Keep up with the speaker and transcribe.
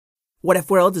What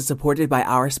If World is supported by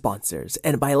our sponsors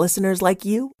and by listeners like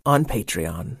you on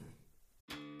Patreon.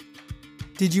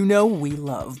 Did you know we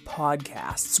love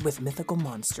podcasts with mythical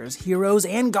monsters, heroes,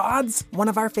 and gods? One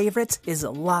of our favorites is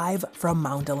Live from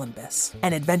Mount Olympus,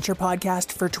 an adventure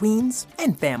podcast for tweens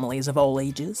and families of all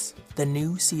ages. The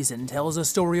new season tells a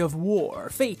story of war,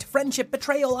 fate, friendship,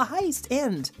 betrayal, a heist,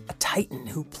 and a titan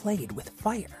who played with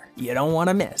fire. You don't want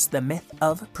to miss the myth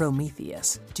of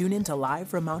Prometheus. Tune in to Live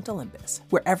from Mount Olympus,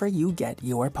 wherever you get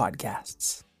your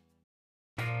podcasts.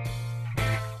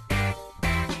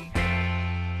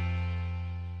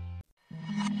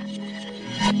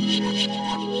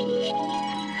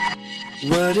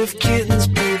 What if kittens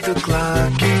blew the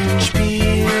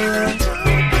glockenspiel?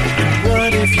 And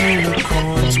what if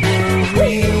unicorns were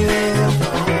real?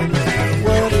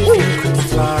 What if you could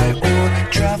fly or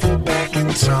travel back in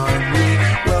time? We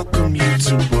welcome you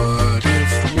to What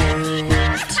If World.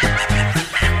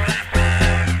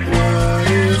 What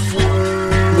If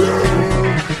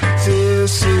World?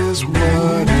 This is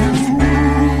What If World.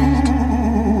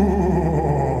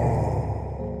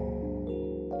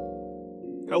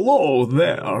 Hello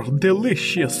there,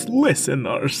 delicious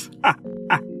listeners,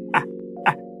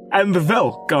 and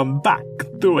welcome back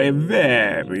to a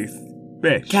very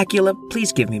special... Cacula,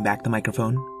 please give me back the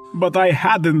microphone. But I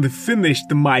hadn't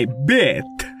finished my bit.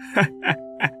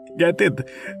 Get it?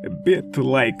 A bit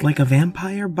like... Like a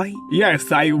vampire bite?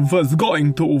 Yes, I was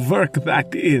going to work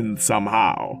that in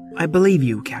somehow. I believe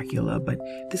you, Cacula, but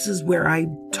this is where I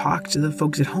talk to the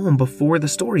folks at home before the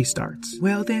story starts.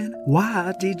 Well then,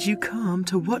 why did you come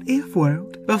to What If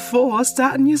World before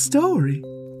starting your story?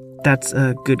 That's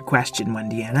a good question,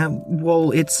 Wendiana.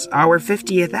 Well, it's our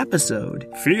 50th episode.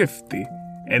 50?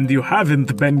 And you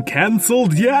haven't been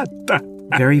cancelled yet?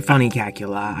 Very funny,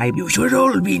 Cacula. You should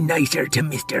all be nicer to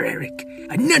Mr. Eric.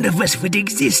 None of us would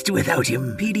exist without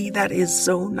him. Petey, that is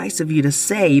so nice of you to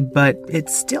say, but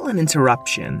it's still an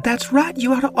interruption. That's right,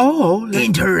 you are all...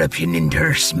 Interruption,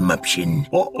 intersmuption.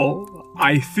 Uh-oh,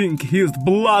 I think his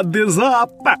blood is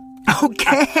up.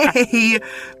 Okay,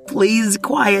 please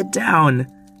quiet down.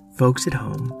 Folks at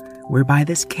home, we're by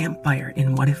this campfire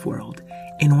in What If World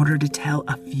in order to tell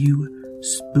a few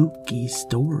spooky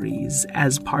stories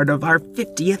as part of our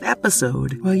 50th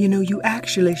episode. Well, you know, you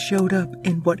actually showed up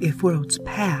in What If World's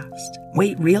past.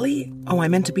 Wait, really? Oh, I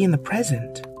meant to be in the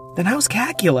present. Then how's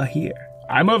Cacula here?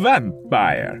 I'm a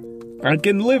vampire. I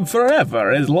can live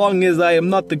forever as long as I am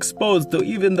not exposed to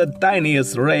even the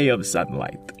tiniest ray of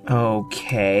sunlight.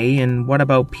 Okay, and what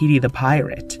about Petey the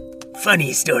Pirate?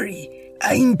 Funny story.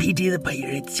 I'm Petey the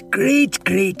Pirate's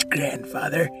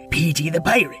great-great-grandfather, Petey the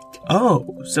Pirate. Oh,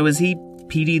 so is he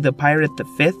Petey the Pirate the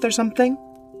Fifth or something?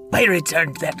 Pirates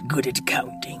aren't that good at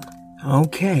counting.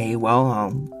 Okay, well,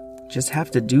 I'll just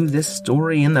have to do this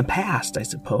story in the past, I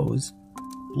suppose.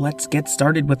 Let's get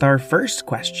started with our first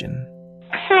question.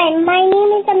 Hi, my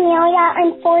name is Amelia.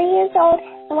 I'm 4 years old,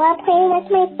 and while playing with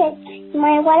my sister,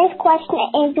 my what if question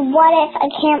is, what if a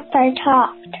campfire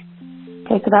talked?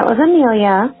 Okay, so that was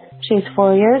Amelia. She's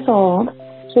 4 years old.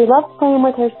 She loves playing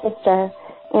with her sister,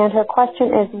 and her question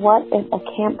is, what if a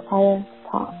campfire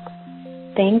talks?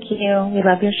 Thank you. We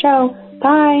love your show.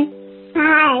 Bye.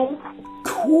 Hi.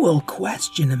 Cool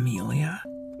question, Amelia.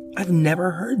 I've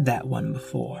never heard that one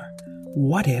before.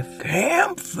 What if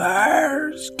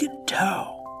Campfires could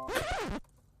talk?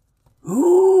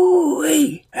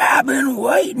 Ooh-wee, I've been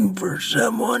waiting for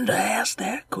someone to ask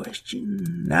that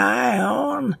question nigh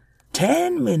on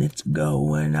 10 minutes ago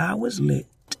when I was lit.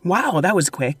 Wow, that was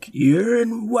quick. You're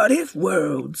in What If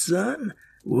World, son.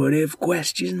 What if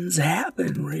questions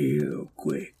happen real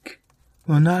quick?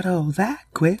 Well, not all that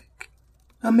quick.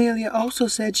 Amelia also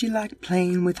said she liked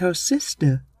playing with her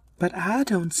sister, but I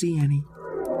don't see any.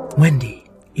 Wendy,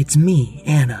 it's me,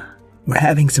 Anna. We're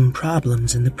having some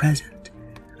problems in the present.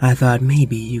 I thought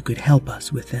maybe you could help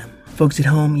us with them. Folks at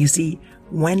home, you see,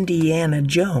 Wendy Anna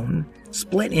Joan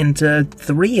split into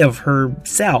 3 of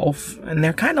herself, and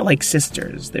they're kind of like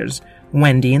sisters. There's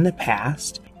Wendy in the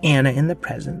past, Anna in the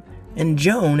present, and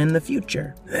Joan in the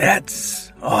future.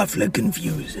 That's awfully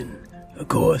confusing. Of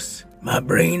course, my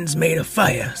brain's made of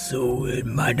fire, so it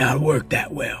might not work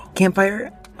that well.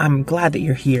 Campfire, I'm glad that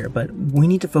you're here, but we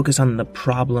need to focus on the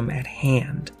problem at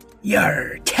hand.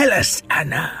 Yar, tell us,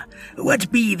 Anna,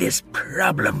 what be this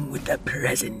problem with the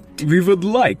present? We would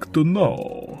like to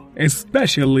know,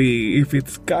 especially if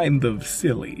it's kind of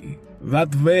silly.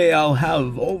 That way I'll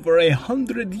have over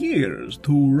 100 years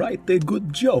to write a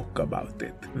good joke about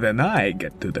it when I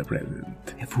get to the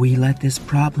present. If we let this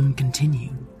problem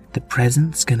continue, the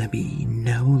present's gonna be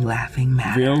no laughing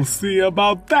matter. We'll see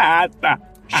about that.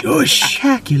 Shush!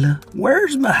 Cacula,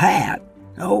 Where's my hat?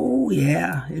 Oh,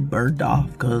 yeah, it burned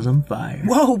off 'cause I'm fired.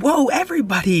 Whoa,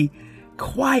 everybody!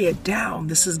 Quiet down.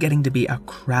 This is getting to be a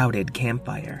crowded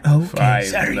campfire. Okay, Fine.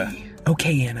 Sorry.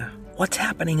 Okay, Anna. What's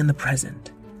happening in the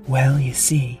present? Well, you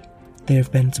see, there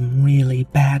have been some really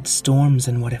bad storms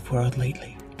in What If World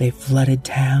lately. They've flooded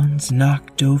towns,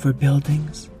 knocked over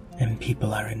buildings, and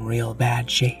people are in real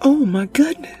bad shape. Oh my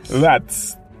goodness!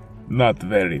 That's not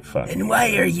very fun. And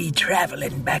why are ye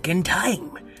traveling back in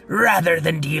time, rather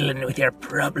than dealing with your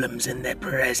problems in the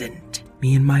present?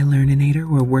 Me and my Learninator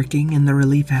were working in the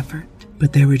relief effort,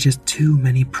 but there were just too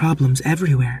many problems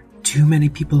everywhere. Too many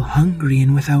people hungry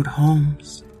and without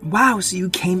homes. Wow, so you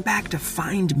came back to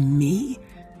find me?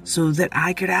 So that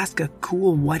I could ask a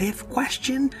cool what-if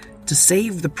question to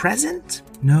save the present?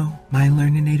 No, my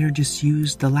Learninator just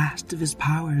used the last of his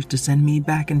powers to send me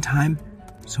back in time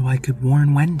so I could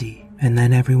warn Wendy, and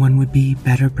then everyone would be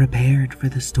better prepared for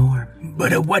the storm.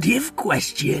 But a what-if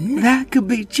question? That could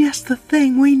be just the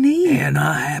thing we need. And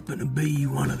I happen to be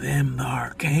one of them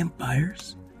thar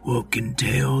campfires what can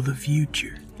tell the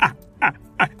future.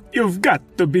 You've got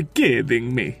to be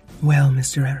kidding me. Well,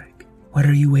 Mr. Eric, what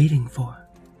are you waiting for?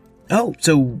 Oh,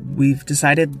 so we've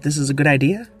decided this is a good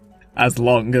idea? As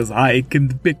long as I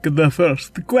can pick the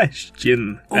first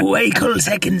question. Wakel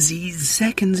secondsies.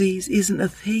 Secondsies isn't a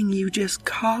thing you just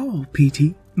call,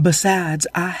 Petey. Besides,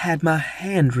 I had my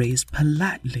hand raised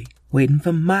politely, waiting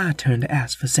for my turn to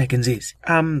ask for secondsies.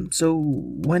 So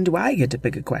when do I get to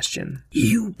pick a question?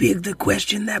 You picked the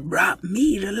question that brought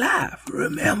me to life,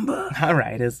 remember? All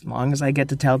right, as long as I get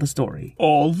to tell the story.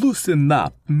 Oh, loosen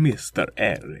up, Mr.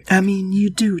 Eric. I mean, you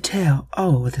do tell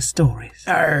all the stories.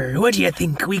 What do you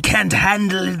think? We can't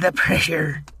handle the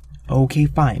pressure. Okay,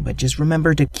 fine, but just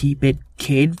remember to keep it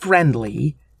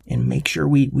kid-friendly and make sure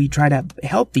we try to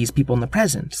help these people in the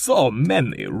present. So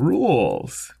many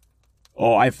rules.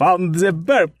 Oh, I found the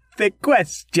perfect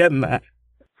question.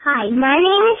 Hi, my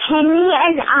name is Henry,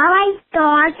 and I like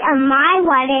dogs, and my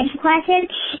what-if question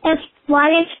is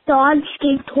what if dogs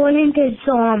get turned into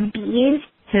zombies?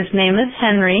 His name is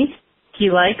Henry. He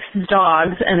likes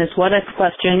dogs, and his what-if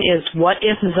question is what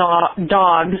if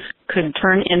dogs could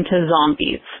turn into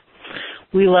zombies?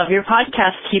 We love your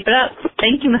podcast. Keep it up.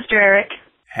 Thank you, Mr. Eric.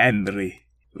 Henry,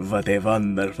 what a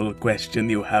wonderful question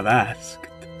you have asked.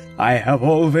 I have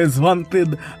always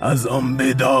wanted a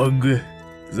zombie dog.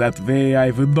 That way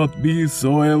I would not be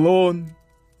so alone.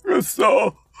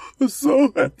 So...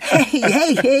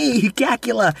 Hey,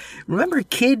 Cacula. Remember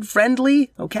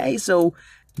kid-friendly, okay? So,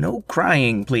 no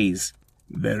crying, please.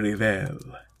 Very well.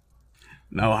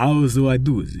 Now how do I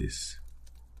do this?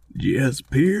 Just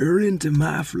peer into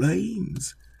my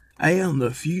flames, and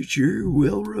the future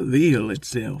will reveal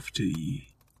itself to ye.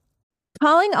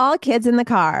 Calling all kids in the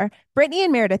car. Brittany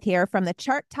and Meredith here from the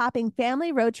chart-topping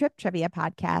Family Road Trip Trivia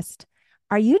Podcast.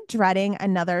 Are you dreading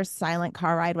another silent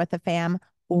car ride with the fam?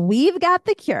 We've got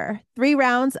the cure. 3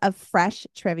 rounds of fresh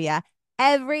trivia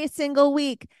every single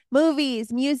week.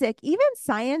 Movies, music, even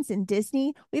science and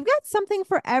Disney. We've got something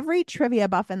for every trivia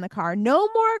buff in the car. No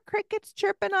more crickets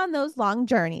chirping on those long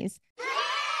journeys.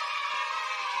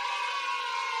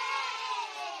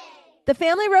 The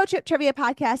Family Road Trip Trivia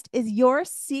Podcast is your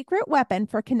secret weapon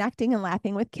for connecting and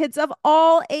laughing with kids of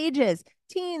all ages.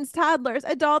 Teens, toddlers,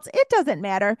 adults, it doesn't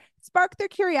matter. Spark their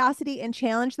curiosity and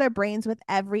challenge their brains with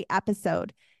every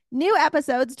episode. New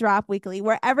episodes drop weekly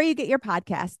wherever you get your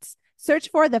podcasts.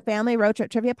 Search for the Family Road Trip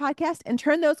Trivia Podcast and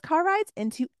turn those car rides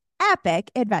into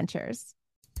epic adventures.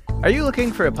 Are you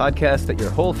looking for a podcast that your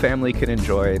whole family can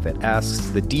enjoy that asks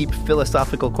the deep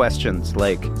philosophical questions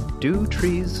like, do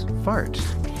trees fart?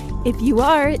 If you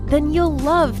are, then you'll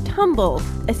love Tumble,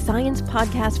 a science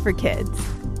podcast for kids.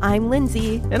 I'm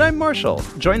Lindsay. And I'm Marshall.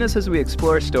 Join us as we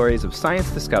explore stories of science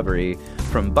discovery,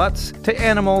 from butts to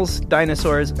animals,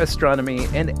 dinosaurs, astronomy,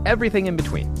 and everything in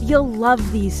between. You'll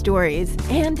love these stories,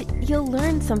 and you'll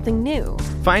learn something new.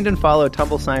 Find and follow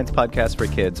Tumble Science Podcast for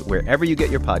Kids wherever you get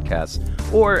your podcasts,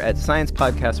 or at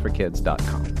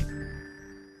sciencepodcastforkids.com.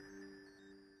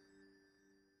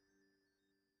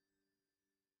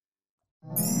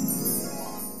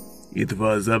 It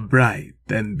was a bright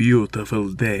and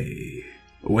beautiful day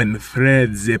when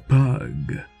Fred the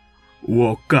pug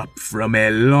woke up from a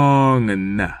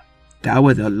long nap. That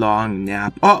was a long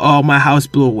nap. Uh-oh, my house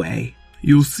blew away.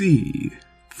 You see,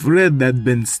 Fred had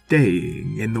been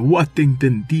staying in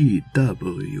Washington,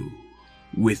 D.W.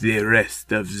 with the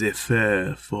rest of the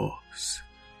fur force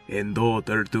in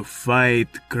order to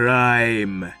fight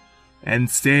crime and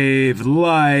save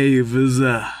lives.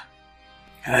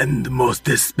 And most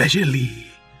especially,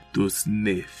 to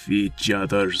sniff each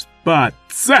other's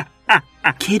butts.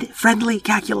 Kid-friendly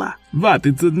calcula. But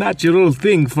it's a natural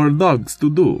thing for dogs to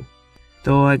do.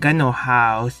 Though I got no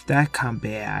house, that can't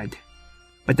bad.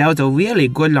 But that was a really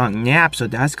good long nap, so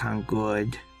that's kind of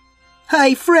good.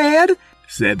 Hey, Fred,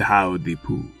 said Howdy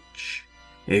Pooch,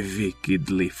 a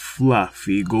wickedly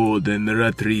fluffy golden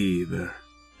retriever.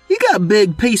 You got a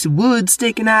big piece of wood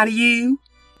sticking out of you.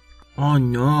 Oh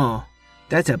no,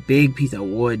 that's a big piece of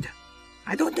wood.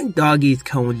 I don't think doggies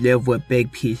can live with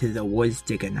big pieces of wood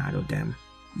sticking out of them.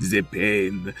 The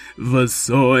pain was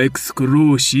so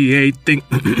excruciating.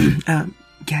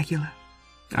 Calcula.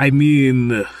 I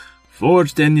mean,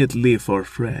 fortunately for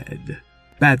Fred,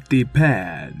 Patty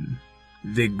Pan,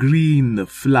 the green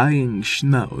flying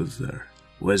schnauzer,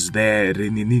 was there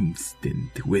in an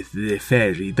instant with the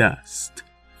fairy dust.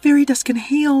 Fairy dust can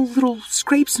heal little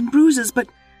scrapes and bruises, but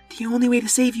the only way to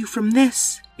save you from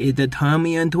this is to turn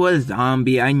me into a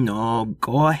zombie. I know.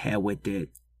 Go ahead with it.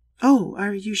 Oh,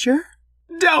 are you sure?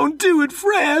 Don't do it,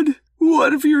 Fred.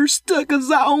 What if you're stuck a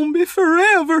zombie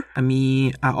forever? I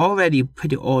mean, I already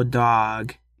pretty old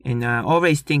dog, and I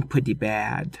already stink pretty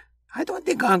bad. I don't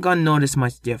think I'm gonna notice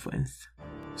much difference.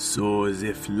 So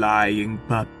the flying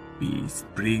puppy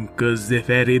sprinkles the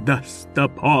fairy dust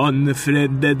upon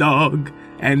Fred the dog,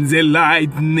 and the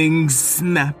lightning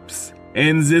snaps,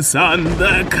 and the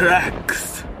thunder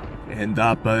cracks, and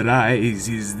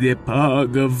uprises the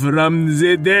pug from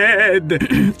the dead.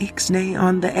 Ixnay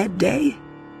on the Ed Day?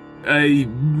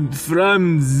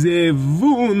 From the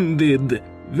wounded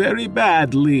very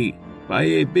badly by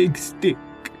a big stick.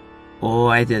 Oh,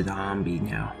 I'm a zombie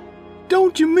now.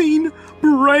 Don't you mean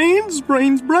brains?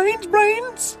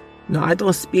 No, I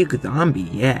don't speak zombie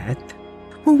yet.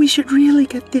 Well, we should really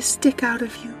get this stick out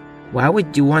of you. Why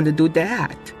would you want to do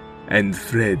that? And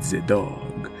Fred the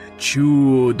dog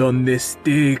chewed on the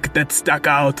stick that stuck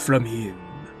out from him,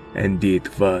 and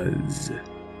it was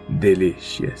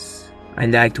delicious. I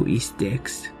like to eat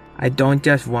sticks. I don't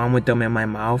just run with them in my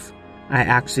mouth. I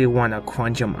actually want to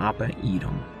crunch them up and eat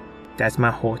them. That's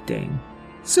my whole thing.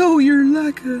 So you're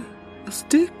like a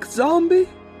stick zombie?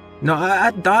 No,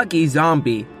 a doggy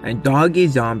zombie. And doggy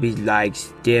zombies like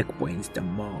stick wings the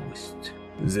most.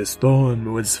 The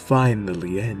storm was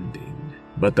finally ending,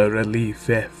 but the relief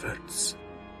efforts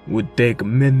would take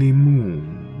many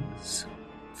moons.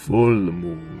 Full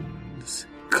moons,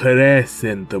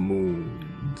 crescent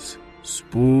moons,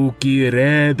 spooky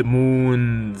red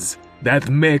moons that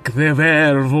make the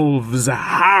werewolves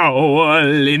howl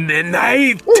in the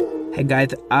night. Hey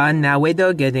guys, now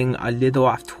we're getting a little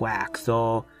off track,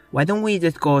 so why don't we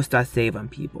just go start saving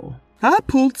people? I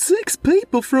pulled 6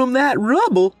 people from that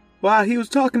rubble while he was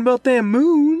talking about them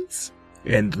moons.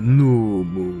 And new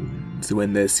moons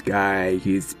when the sky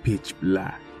is pitch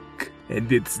black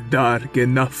and it's dark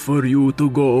enough for you to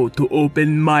go to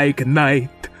open mic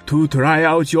night to try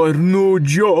out your new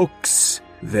jokes.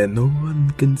 Then no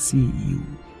one can see you.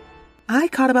 I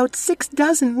caught about 6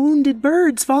 dozen wounded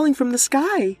birds falling from the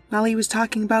sky while he was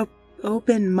talking about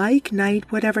open mic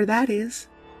night, whatever that is.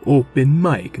 Open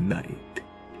mic night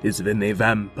is when a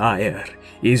vampire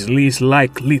is least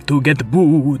likely to get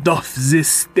booed off the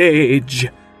stage.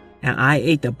 And I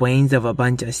ate the brains of a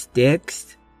bunch of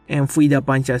sticks and freed a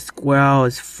bunch of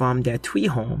squirrels from their tree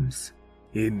homes.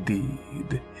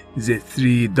 Indeed, the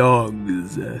 3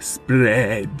 dogs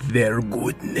spread their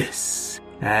goodness,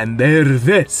 and they're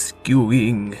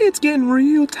rescuing. It's getting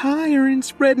real tiring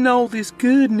spreading all this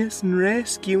goodness and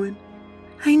rescuing.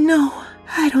 I know,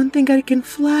 I don't think I can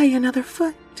fly another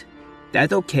foot.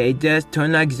 That's okay, just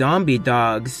turn like zombie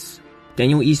dogs. Then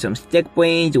you eat some stick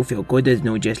brains, you'll feel good as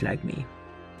new just like me.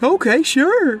 Okay,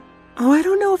 sure. Oh, I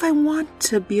don't know if I want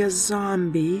to be a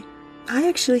zombie. I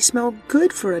actually smell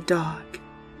good for a dog.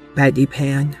 Patty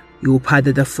Pan, you're part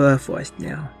of the fur force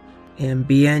now. And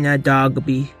being a dog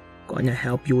be gonna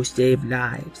help you save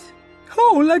lives.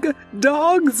 Oh, like a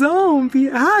dog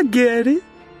zombie, I get it.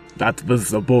 That was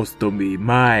supposed to be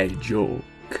my joke.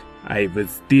 I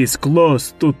was this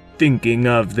close to thinking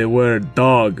of the word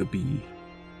dog bee.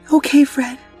 Okay,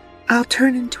 Fred. I'll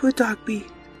turn into a dog bee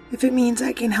if it means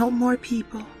I can help more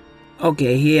people.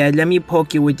 Okay, here, let me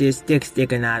poke you with this stick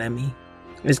sticking out of me.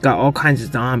 It's got all kinds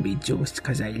of zombie juice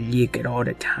because I leak it all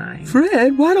the time.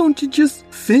 Fred, why don't you just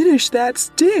finish that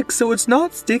stick so it's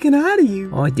not sticking out of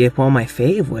you? Oh, they're one of my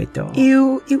favorite, though.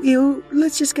 Ew.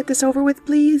 Let's just get this over with,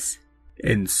 please.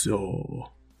 And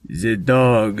so, the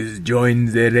dogs joined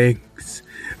the ranks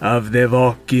of the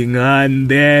walking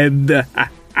undead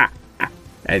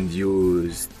and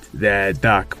used their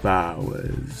dark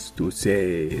powers to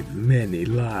save many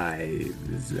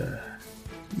lives.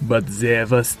 But there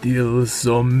were still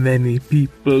so many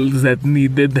people that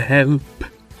needed help.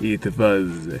 It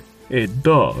was A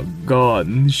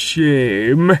doggone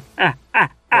shame. I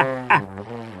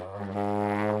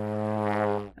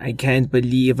can't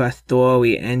believe a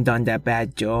story end on that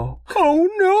bad joke. Oh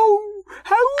no!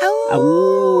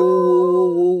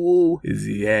 Oh.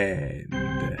 The end.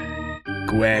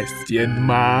 Question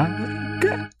mark?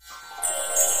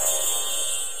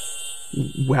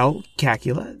 Well,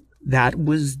 Cacula, that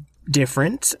was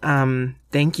different.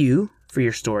 Thank you for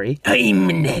your story. I'm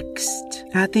next.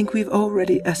 I think we've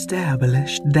already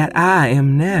established that I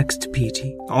am next,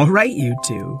 Peachy. All right, you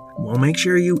two. We'll make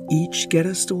sure you each get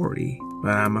a story,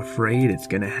 but I'm afraid it's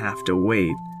gonna have to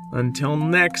wait until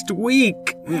next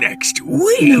week. Next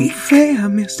week? No fair,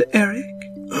 Mr. Eric.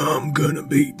 I'm gonna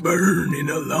be burning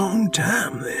a long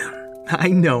time then. I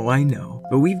know,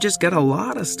 but we've just got a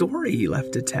lot of story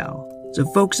left to tell. So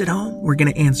folks at home, we're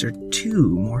gonna answer 2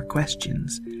 more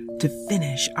questions to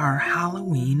finish our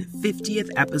Halloween 50th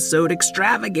episode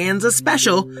extravaganza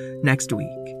special next week.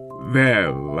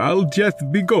 Well, I'll just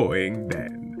be going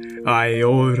then. I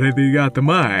already got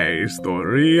my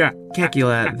story.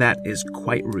 Cacula, that is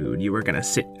quite rude. You were gonna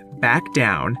sit back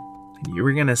down, and you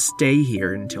were gonna stay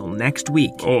here until next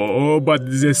week. Oh, but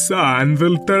the sun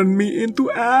will turn me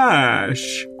into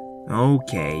ash.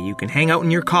 Okay, you can hang out in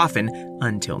your coffin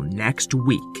until next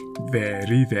week.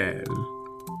 Very well.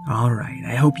 All right,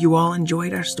 I hope you all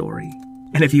enjoyed our story.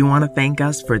 And if you want to thank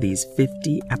us for these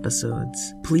 50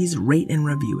 episodes, please rate and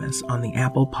review us on the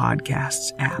Apple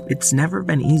Podcasts app. It's never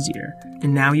been easier.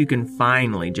 And now you can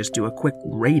finally just do a quick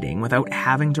rating without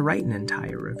having to write an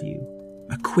entire review.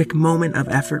 A quick moment of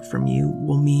effort from you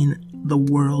will mean the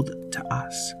world to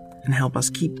us and help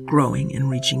us keep growing and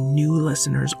reaching new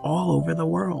listeners all over the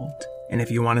world. And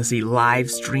if you want to see live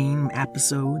stream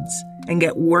episodes and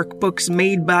get workbooks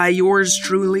made by yours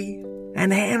truly,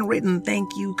 and handwritten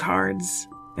thank you cards,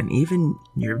 and even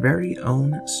your very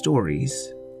own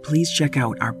stories, please check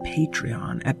out our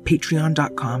Patreon at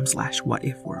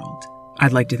patreon.com/whatifworld.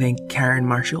 I'd like to thank Karen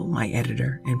Marshall, my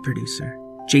editor and producer,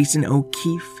 Jason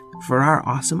O'Keefe for our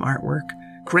awesome artwork,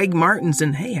 Craig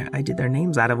Martinson, hey, I did their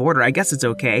names out of order, I guess it's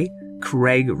okay.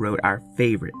 Craig wrote our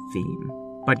favorite theme,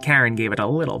 but Karen gave it a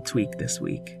little tweak this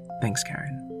week. Thanks,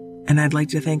 Karen. And I'd like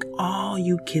to thank all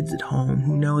you kids at home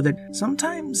who know that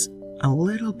sometimes a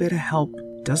little bit of help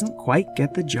doesn't quite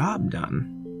get the job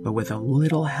done. But with a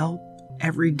little help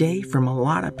every day from a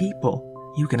lot of people,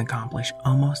 you can accomplish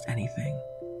almost anything.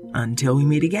 Until we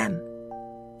meet again,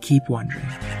 keep wondering.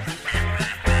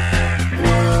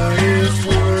 What if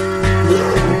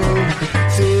world?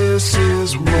 This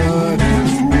is what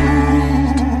if world.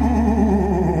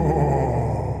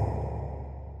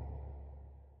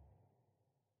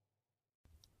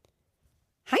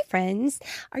 Hi, friends.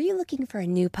 Are you looking for a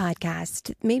new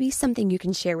podcast? Maybe something you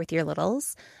can share with your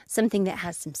littles? Something that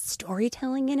has some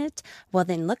storytelling in it? Well,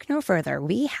 then look no further.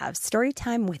 We have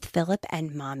Storytime with Philip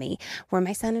and Mommy, where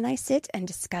my son and I sit and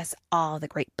discuss all the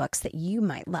great books that you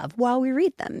might love while we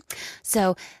read them.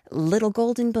 So, Little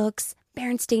Golden Books,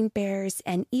 Berenstain Bears,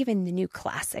 and even the new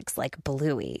classics like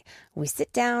Bluey. We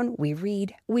sit down, we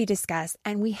read, we discuss,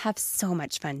 and we have so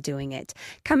much fun doing it.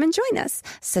 Come and join us.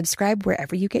 Subscribe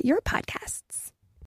wherever you get your podcasts.